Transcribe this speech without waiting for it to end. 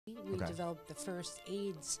we developed the first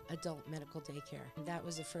AIDS adult medical daycare. That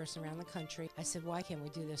was the first around the country. I said, why can't we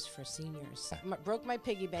do this for seniors? Broke my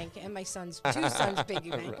piggy bank and my two sons'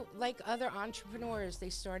 piggy bank. Like other entrepreneurs, they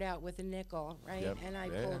start out with a nickel, right? Yep. And I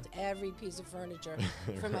pulled every piece of furniture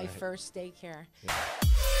for my first daycare.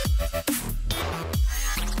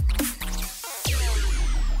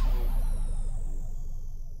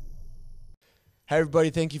 Hi, everybody.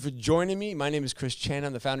 Thank you for joining me. My name is Chris Chan.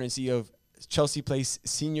 I'm the founder and CEO of Chelsea Place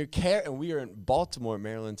Senior Care, and we are in Baltimore,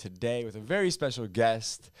 Maryland today with a very special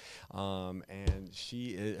guest. And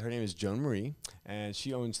her name is Joan Marie, and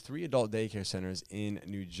she owns 3 adult daycare centers in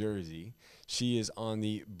New Jersey. She is on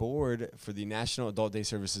the board for the National Adult Day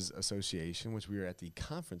Services Association, which we are at the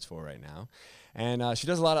conference for right now. And she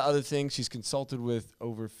does a lot of other things. She's consulted with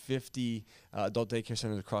over 50 adult daycare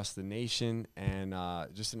centers across the nation, and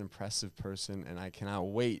just an impressive person. And I cannot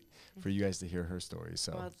wait for you guys to hear her story.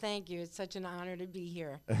 So, well, thank you. It's such an honor to be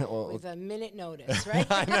here well, with a minute notice, right?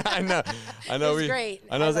 I know. It's great.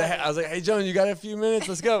 I was like, hey, Joan, you got a few minutes?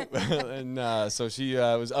 Let's go. And so she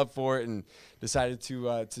was up for it and decided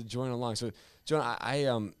to join along. So, Joan,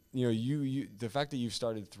 the fact that you've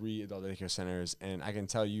started 3 adult daycare centers, and I can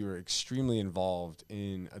tell you are extremely involved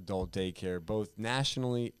in adult daycare, both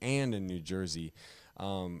nationally and in New Jersey.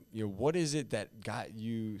 What is it that got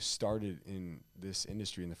you started in this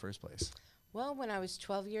industry in the first place? Well, when I was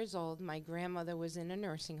 12 years old, my grandmother was in a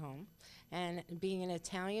nursing home, and being an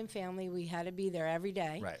Italian family, we had to be there every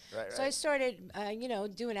day. Right. So I started,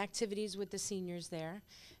 doing activities with the seniors there,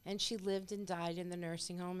 and she lived and died in the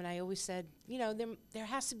nursing home, and I always said, there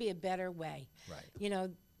has to be a better way. Right.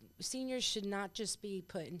 Seniors should not just be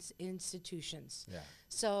put in institutions. Yeah.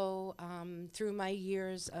 So through my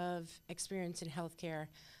years of experience in healthcare,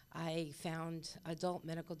 I found adult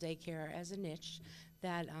medical daycare as a niche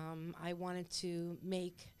that I wanted to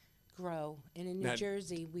grow. And in New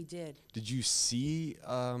Jersey, we did. Did you see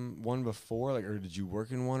one before, or did you work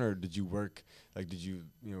in one, or did you work, what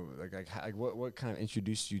kind of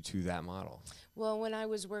introduced you to that model? Well, when I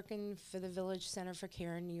was working for the Village Center for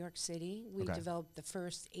Care in New York City, we developed the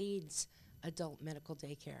first AIDS adult medical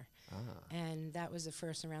daycare. And that was the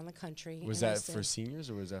first around the country. Was that for seniors,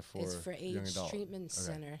 or was that for It's for young AIDS adult? treatment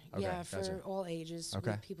center. Okay, Yeah, gotcha. for all ages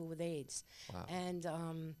with people with AIDS. Wow. And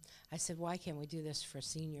I said, why can't we do this for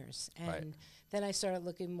seniors? And Right. then I started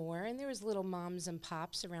looking more, and there was little moms and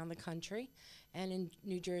pops around the country. And in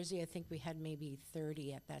New Jersey, I think we had maybe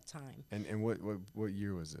 30 at that time. And what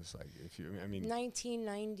year was this?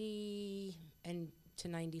 1990 to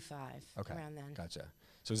 95, around then. Gotcha.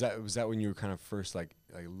 So was that when you were kind of first like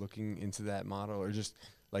looking into that model, or just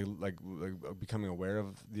like becoming aware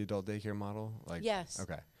of the adult daycare model? Yes.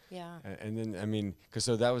 Okay. Yeah. And then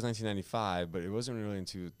so that was 1995, but it wasn't really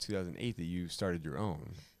until 2008 that you started your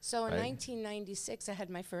own. So in right? 1996, I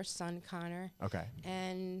had my first son, Connor. Okay.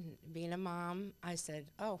 And being a mom, I said,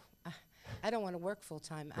 I don't want to work full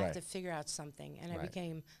time. I have to figure out something. And I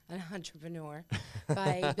became an entrepreneur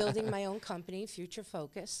by building my own company, Future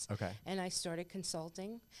Focus. Okay. And I started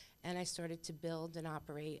consulting, and I started to build and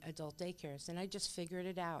operate adult daycares. And I just figured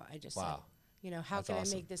it out. I just said, how That's can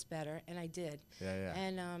awesome. I make this better? And I did. Yeah.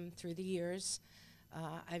 And through the years,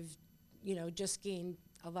 I've, just gained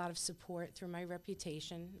a lot of support through my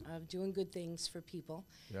reputation of doing good things for people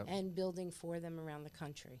and building for them around the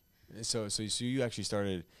country. So you actually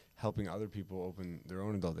started helping other people open their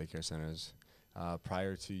own adult daycare centers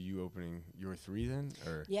prior to you opening your 3 then?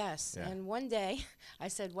 Or Yes. Yeah. And one day I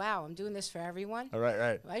said, wow, I'm doing this for everyone. Oh,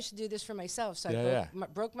 right. I should do this for myself. So I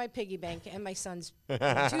broke my piggy bank and my two sons'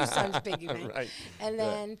 piggy bank. Right. And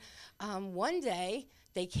then one day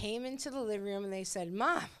they came into the living room and they said,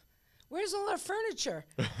 Mom, where's all our furniture?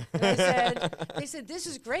 And they said, this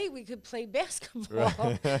is great. We could play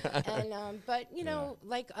basketball. And but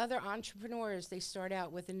like other entrepreneurs, they start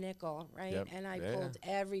out with a nickel, right? Yep. And I pulled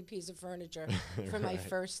every piece of furniture for my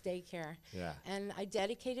first daycare. Yeah. And I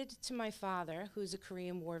dedicated it to my father, who's a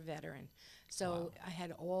Korean War veteran. So I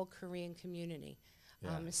had all Korean community.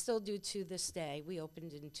 And still do to this day. We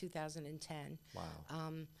opened in 2010. Wow.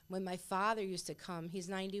 When my father used to come, he's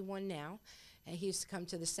 91 now, and he used to come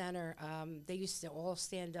to the center, they used to all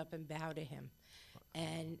stand up and bow to him.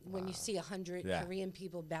 And when you see 100 Korean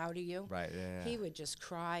people bow to you, he would just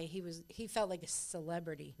cry. He felt like a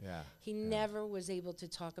celebrity. He never was able to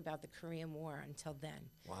talk about the Korean War until then.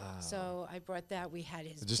 Wow. So I brought that. We had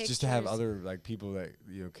his just to have other people that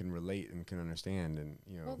can relate and can understand, and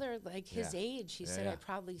Well, they're like his age. He said I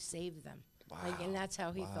probably saved them. Wow. And that's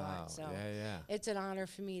how he thought. So it's an honor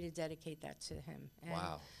for me to dedicate that to him. And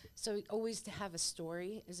so always to have a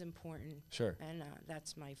story is important. Sure. And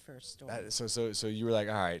that's my first story. So you were like,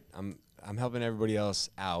 all right, I'm I'm helping everybody else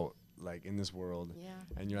out, like in this world. Yeah.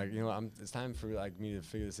 And you're like, you know, it's time for like me to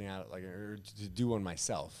figure this thing out, like, or to do one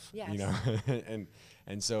myself. Yes. You know,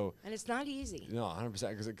 and so. And it's not easy. No,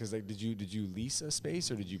 100%. Because like, did you lease a space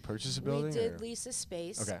or did you purchase a building? We did lease a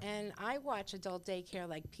space. Okay. And I watch adult daycare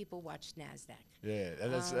like people watch NASDAQ.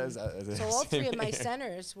 Yeah. So all 3 of my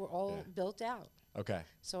centers were all built out. Okay.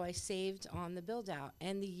 So I saved on the build out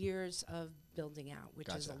and the years of building out, which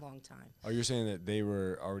is Gotcha. a long time. Oh, you're saying that they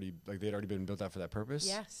were already, like they'd already been built out for that purpose?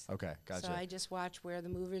 Yes. Okay, gotcha. So I just watch where the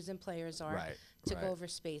movers and players are, Right, took right. over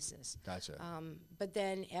spaces. Gotcha. But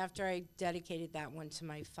then after I dedicated that one to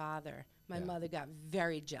my father, my mother got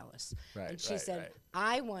very jealous. Right, and she right, said, right.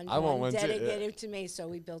 I want one too, dedicated to me. So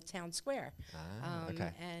we built Town Square.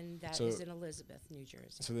 Okay. And that So- is in Elizabeth, New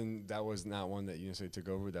Jersey. So then that was not one that you necessarily took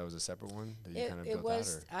over. That was a separate one that you kind of It built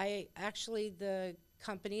was, out. Or? The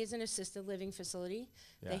company is an assisted living facility.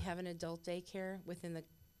 Yeah. They have an adult daycare within the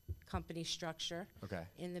company structure Okay.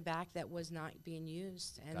 in the back that was not being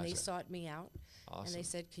used. And they Gotcha. sought me out. Awesome. And they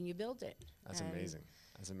said, can you build it? That's And amazing.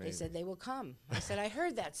 That's They amazing. said they will come. I said, I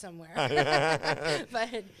heard that somewhere.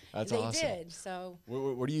 But That's they awesome. did. So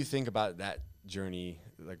What do you think about that journey?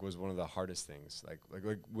 Like, was one of the hardest things? Like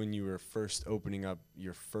when you were first opening up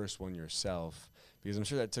your first one yourself, because I'm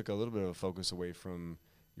sure that took a little bit of a focus away from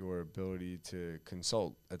your ability to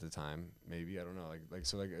consult at the time. Maybe, I don't know.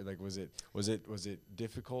 Was it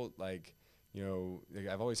difficult? Like, you know, like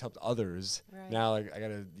I've always helped others. Right. Now, like I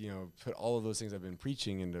gotta, you know, put all of those things I've been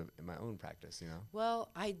preaching in my own practice. You know. well,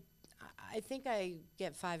 I think I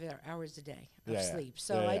get 5 hours a day of Yeah, yeah. sleep.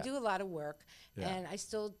 So Yeah, I yeah. do a lot of work. Yeah. And I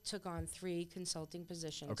still took on 3 consulting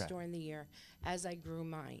positions Okay. during the year as I grew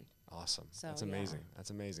mine. Awesome. So, That's yeah. amazing.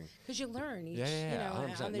 That's amazing. Because you learn each, Yeah, yeah, yeah. you know,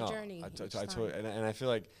 100%. on the No, journey. I each totally, time. and I feel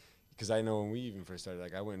like, because I know when we even first started,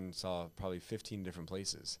 like I went and saw probably 15 different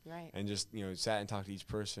places, Right. and just, you know, sat and talked to each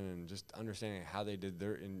person and just understanding how they did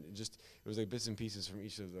their, and just it was like bits and pieces from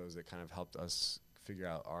each of those that kind of helped us figure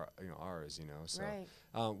out ours, you know. So Right.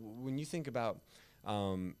 when you think about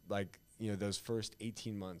like, you know, those first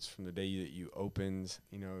 18 months from the day that you opened,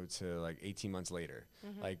 you know, to like 18 months later,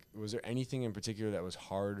 like was there anything in particular that was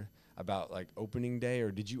hard about like opening day,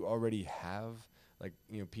 or did you already have like,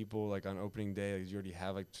 you know, people like on opening day, like, did you already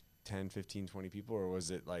have like 10, 15, 20 people, or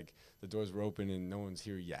was it like the doors were open and no one's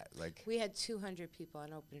here yet? Like, We had 200 people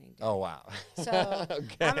on opening day. oh wow. So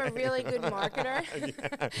Okay. I'm a really good marketer.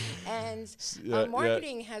 And Yeah,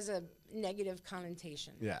 marketing has a negative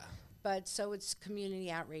connotation. Yeah. But so it's community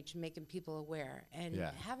outreach, making people aware, and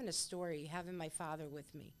Yeah. having a story, having my father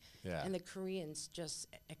with me. Yeah. And the Koreans just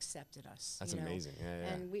accepted us. That's you know. amazing. Yeah,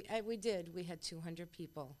 yeah. And we did. We had 200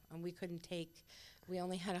 people, and we couldn't take. We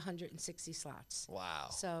only had 160 slots. Wow.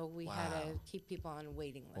 So we had Wow. to keep people on a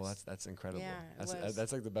waiting list. Well, that's incredible. Yeah, it was.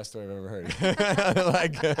 That's like the best story I've ever heard.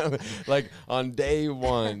 like on day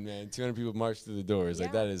one, man, 200 people marched through the doors. Like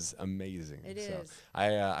Yeah. that is amazing. It so is.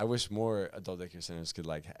 I wish more adult daycare centers could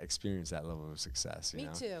like experience that level of success. You Me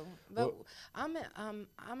know? too. But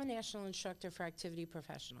I'm a national instructor for activity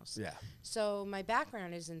professionals. Yeah. So my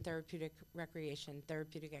background is in therapeutic recreation,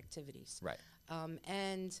 therapeutic activities. Right.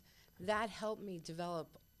 And that helped me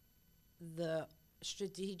develop the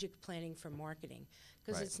strategic planning for marketing,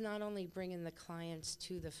 because Right. it's not only bringing the clients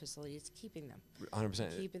to the facility, it's keeping them,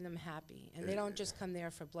 100%. keeping them happy. And they don't just come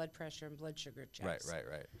there for blood pressure and blood sugar checks.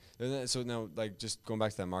 Right. And then, so now, like, just going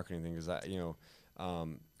back to that marketing thing, is that, you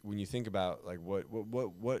know, when you think about like what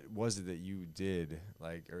was it that you did,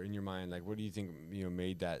 like, or in your mind, like, what do you think, you know,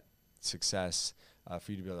 made that success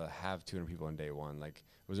for you to be able to have 200 people on day one? Like,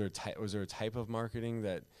 was there a type of marketing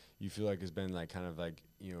that you feel like has been like kind of like,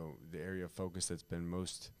 you know, the area of focus that's been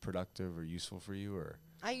most productive or useful for you? Or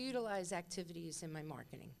I utilize activities in my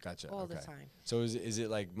marketing gotcha, all the okay. time. So is it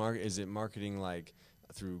like is it marketing like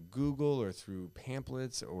through Google or through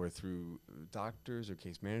pamphlets or through doctors or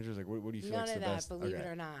case managers? Like, what do you feel None like's of the that, best? believe Okay, it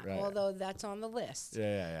or not, right. although that's on the list.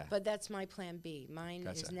 Yeah. But that's my plan B. Mine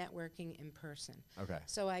is Gotcha. networking in person. Okay.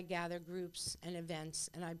 So I gather groups and events,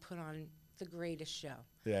 and I put on the greatest show.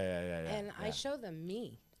 Yeah. And I show them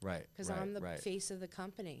me, Right. because right, I'm the right. face of the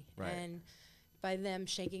company. Right. And by them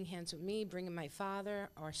shaking hands with me, bringing my father,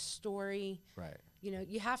 our story, Right. you know,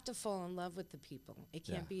 you have to fall in love with the people. It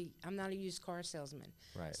can't Yeah. be, I'm not a used car salesman.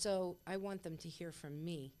 Right. So I want them to hear from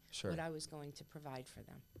me Sure. what I was going to provide for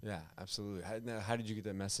them. Yeah, absolutely. How did you get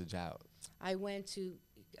that message out? I went to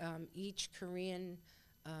each Korean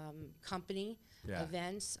company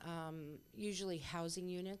events, usually housing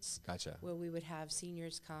units. Gotcha. Where we would have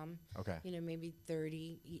seniors come. Okay. You know, maybe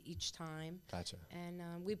 30 each time. Gotcha. And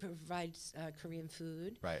we provide Korean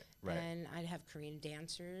food. Right. And I'd have Korean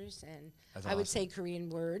dancers, and That's I awesome. would say Korean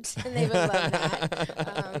words, and they would love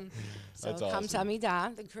that. So That's awesome.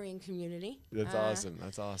 Kamsahamnida, the Korean community. That's awesome.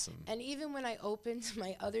 That's awesome. And even when I opened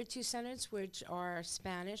my other two centers, which are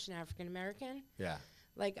Spanish and African American,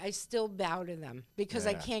 like I still bow to them because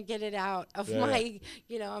I can't get it out of my,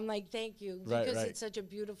 you know, I'm like, thank you, because it's such a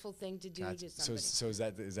beautiful thing to do to somebody. So is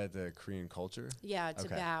that the Korean culture? Yeah, it's a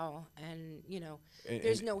bow, and you know,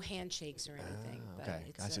 there's no handshakes or anything. Okay,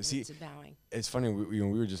 but gotcha. It's a bowing. It's funny, we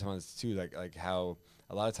were just on this too, like how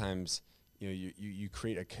a lot of times, you know, you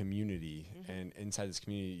create a community, and inside this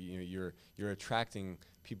community, you know, you're attracting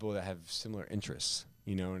people that have similar interests,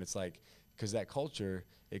 you know, and it's like, because that culture,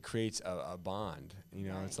 it creates a bond, you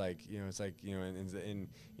know. It's like, you know, and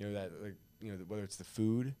you know that, like, you know, whether it's the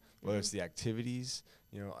food, whether it's the activities,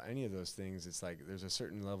 you know, any of those things, it's like there's a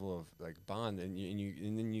certain level of like bond, and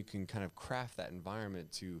then you can kind of craft that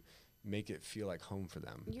environment to make it feel like home for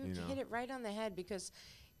them. You know? hit it right on the head, because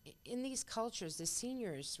in these cultures, the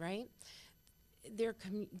seniors, right,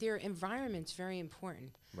 their environment's very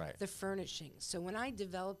important. Right. The furnishings. So when I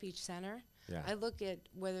develop each center, I look at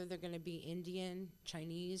whether they're going to be Indian,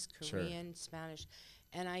 Chinese, Korean, Spanish,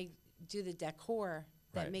 and I do the decor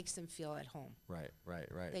that makes them feel at home. Right.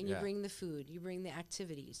 Then you bring the food, you bring the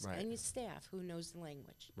activities, and your staff who knows the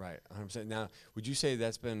language. Right, 100%. Now, would you say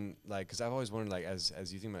that's been like, because I've always wondered, like, as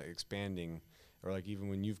you think about expanding, or like even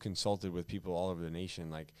when you've consulted with people all over the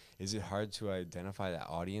nation, like, is it hard to identify that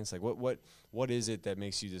audience? Like, what is it that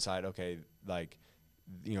makes you decide, okay, like,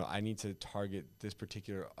 you know, I need to target this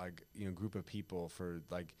particular, like, you know, group of people for,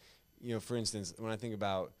 like, you know, for instance, when I think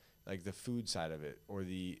about like the food side of it, or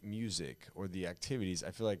the music, or the activities,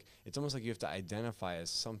 I feel like it's almost like you have to identify as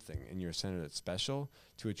something in your center that's special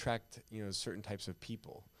to attract, you know, certain types of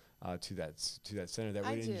people to that center that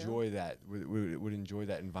would enjoy that would enjoy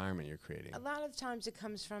that environment you're creating. A lot of times it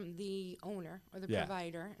comes from the owner or the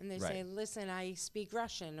provider, and they say, listen, I speak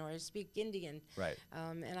Russian or I speak Indian,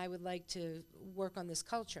 and I would like to work on this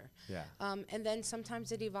culture. And then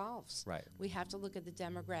sometimes it evolves. We have to look at the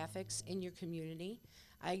demographics in your community.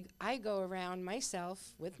 I go around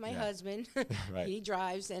myself with my husband. He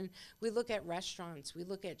drives, and we look at restaurants, we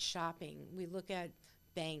look at shopping, we look at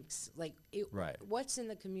banks, like what's in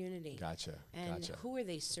the community. And who are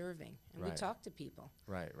they serving? And we talk to people.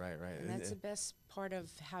 Right. And that's the best part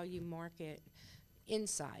of how you market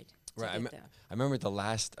inside. I remember at the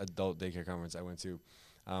last adult daycare conference I went to,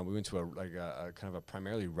 we went to a kind of a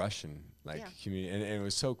primarily Russian community, and it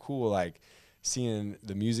was so cool, like, seeing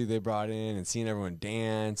the music they brought in and seeing everyone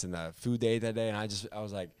dance and the food they ate that day. And I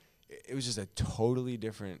was like, it was just a totally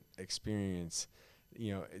different experience,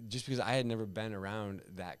 you know, just because I had never been around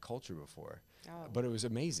that culture before. But it was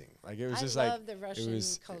amazing. Like, it was just like, I love the Russian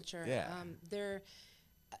culture.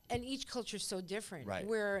 And each culture is so different.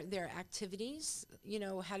 Where their activities, you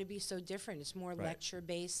know, how to be so different. It's more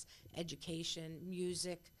lecture-based, education,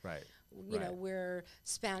 music. You know, where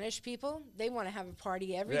Spanish people, they want to have a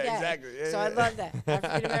party every day. Exactly. So I love that.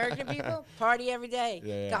 African American people, party every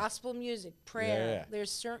day. Gospel music, prayer.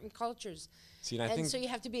 There's certain cultures. See, and so you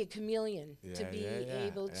have to be a chameleon to be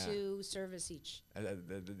able to service each.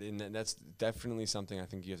 And that's definitely something I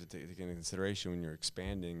think you have to take into consideration when you're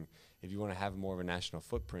expanding. If you want to have more of a national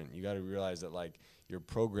footprint, you got to realize that, like, your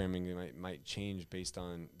programming might change based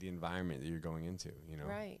on the environment that you're going into, you know?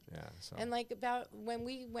 Yeah. So. And like about when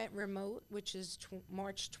we went remote, which is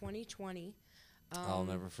March 2020. I'll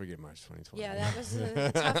never forget March 2020. Yeah, that was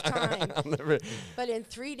a tough time. But in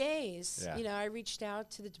 3 days, you know, I reached out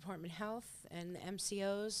to the Department of Health and the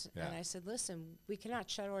MCOs, and I said, listen, we cannot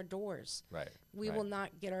shut our doors. We will not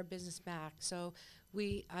get our business back. So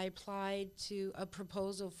I applied to a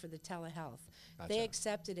proposal for the telehealth. They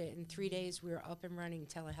accepted it. In 3 days, we were up and running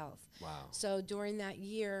telehealth. So during that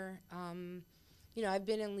year, you know, I've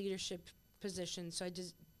been in leadership positions, so I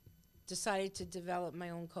just decided to develop my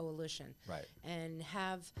own coalition and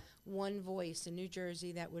have one voice in New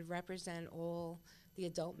Jersey that would represent all the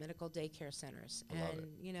adult medical daycare centers.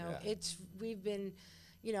 You know, we've been,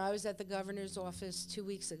 you know, I was at the governor's office 2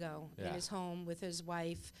 weeks ago in his home with his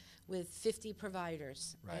wife, with 50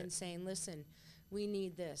 providers, and saying, listen, we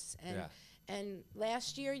need this. And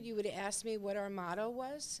last year, you would have asked me what our motto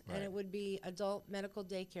was, and it would be adult medical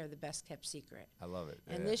daycare, the best kept secret. I love it.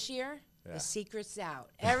 And this year, the secret's out.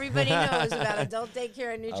 Everybody knows about adult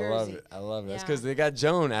daycare in New Jersey. I love it. That's because they got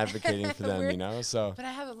Joan advocating for them, you know. So, but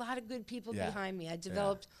I have a lot of good people behind me. I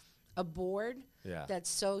developed a board Yeah. that's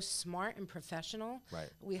so smart and professional. Right.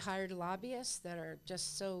 We hired lobbyists that are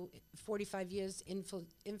just so 45 years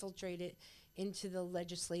infiltrated into the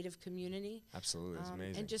legislative community. Absolutely, it's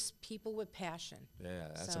amazing. And just people with passion. Yeah,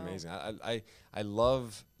 that's So- amazing. I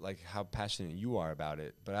love like how passionate you are about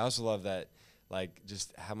it, but I also love that like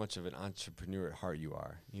just how much of an entrepreneur at heart you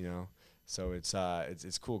are, you know? So it's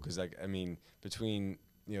cool because like I mean between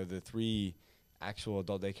the 3 actual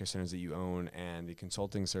adult daycare centers that you own and the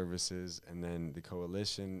consulting services and then the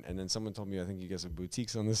coalition and then someone told me I think you guys have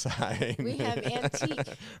boutiques on the side. We have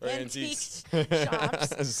antique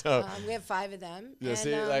shops. So we have 5 of them. yeah, and,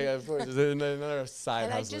 see, like of course, there's another side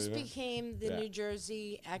and hustle. I just you know? became the Yeah. New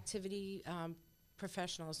Jersey Activity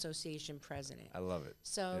Professional Association president. I love it.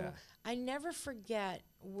 So Yeah. I never forget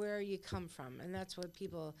where you come from, and that's what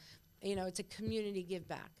people, it's a community give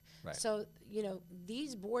back. Right. So,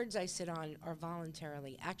 these boards I sit on are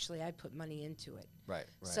voluntarily. Actually, I put money into it. Right.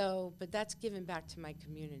 So, but that's giving back to my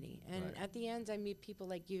community. And Right. at the end, I meet people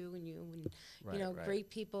like you and Right.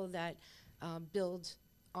 great people that build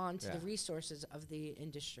onto Yeah. the resources of the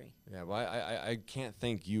industry. Yeah, well, I can't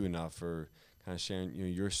thank you enough for kind of sharing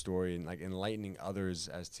your story and like enlightening others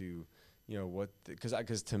as to what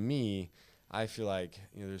because to me I feel like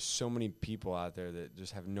there's so many people out there that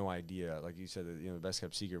just have no idea, like you said, that the best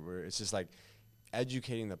kept secret, where it's just like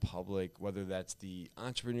educating the public, whether that's the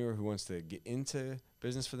entrepreneur who wants to get into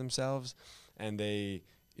business for themselves and they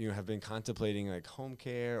have been contemplating like home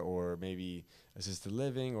care or maybe assisted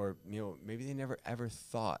living, or maybe they never ever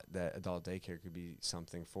thought that adult daycare could be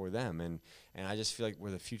something for them, and I just feel like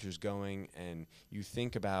where the future's going, and you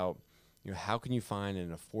think about how can you find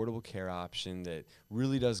an affordable care option that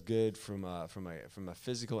really does good from a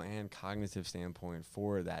physical and cognitive standpoint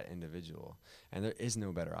for that individual, and there is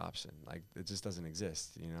no better option. Like it just doesn't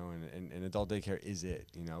exist, and adult daycare is it,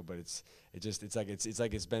 but it's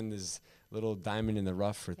like it's been this little diamond in the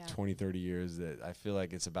rough for 20, 30 years that I feel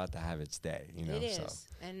like it's about to have its day, It is. So.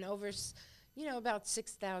 And over about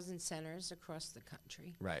 6,000 centers across the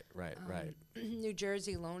country. Right. New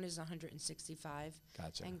Jersey alone is 165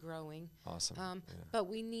 Gotcha. and growing. Awesome. Yeah. But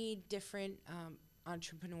we need different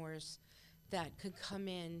entrepreneurs that could come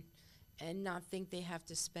in and not think they have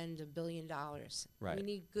to spend $1 billion. Right. We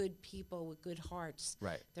need good people with good hearts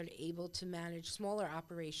Right. that are able to manage smaller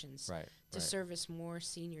operations Right. to service more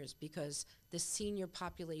seniors, because the senior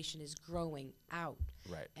population is growing out.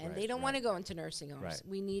 Right. And they don't want to go into nursing homes. Right.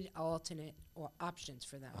 We need alternate options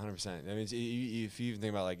for them. 100%. I mean, if you even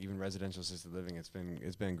think about like even residential assisted living,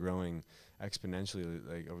 it's been growing exponentially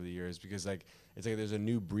like over the years, because like it's like there's a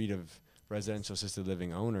new breed of residential assisted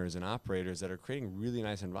living owners and operators that are creating really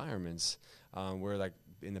nice environments where like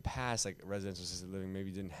in the past like residential assisted living maybe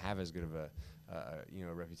didn't have as good of a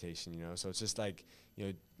reputation, so it's just like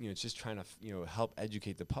it's just trying to help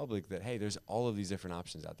educate the public that hey, there's all of these different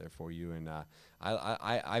options out there for you, and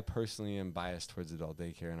I personally am biased towards adult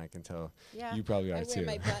daycare, and I can tell you probably are too. I wear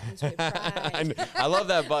my buttons with pride. I love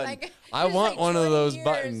that button. I want one of those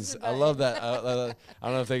buttons. I love that. I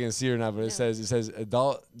don't know if they can see it or not, but it says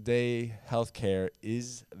Adult Day Healthcare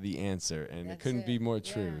is the answer, and it couldn't be more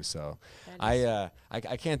true. So I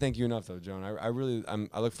can't thank you enough though, Joan. I really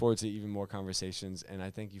I look forward to even more conversations, and I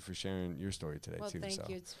thank you for sharing your story today too. Thank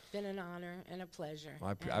you. It's been an honor and a pleasure.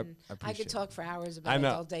 Well, I could talk for hours about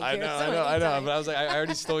adult daycare. I know. But I was like, I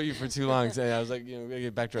already stole you for too long today. I was like, we gotta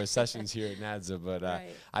get back to our sessions here at NADSA. But I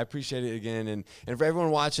appreciate it again. And for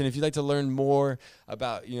everyone watching, if you'd like to learn more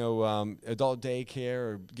about adult daycare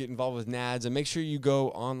or get involved with NADSA, make sure you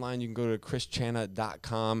go online. You can go to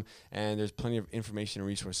chrischanna.com, and there's plenty of information and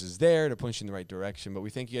resources there to point you in the right direction. But we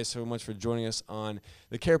thank you guys so much for joining us on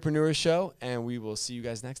the CAREpreneur Show, and we will see you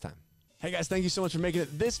guys next time. Hey guys, thank you so much for making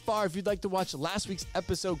it this far. If you'd like to watch last week's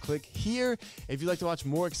episode, click here. If you'd like to watch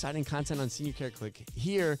more exciting content on senior care, click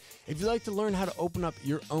here. If you'd like to learn how to open up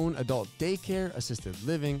your own adult daycare, assisted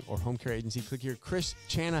living, or home care agency, click here,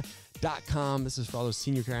 chrischanna.com. This is for all those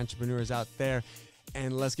senior care entrepreneurs out there.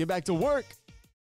 And let's get back to work.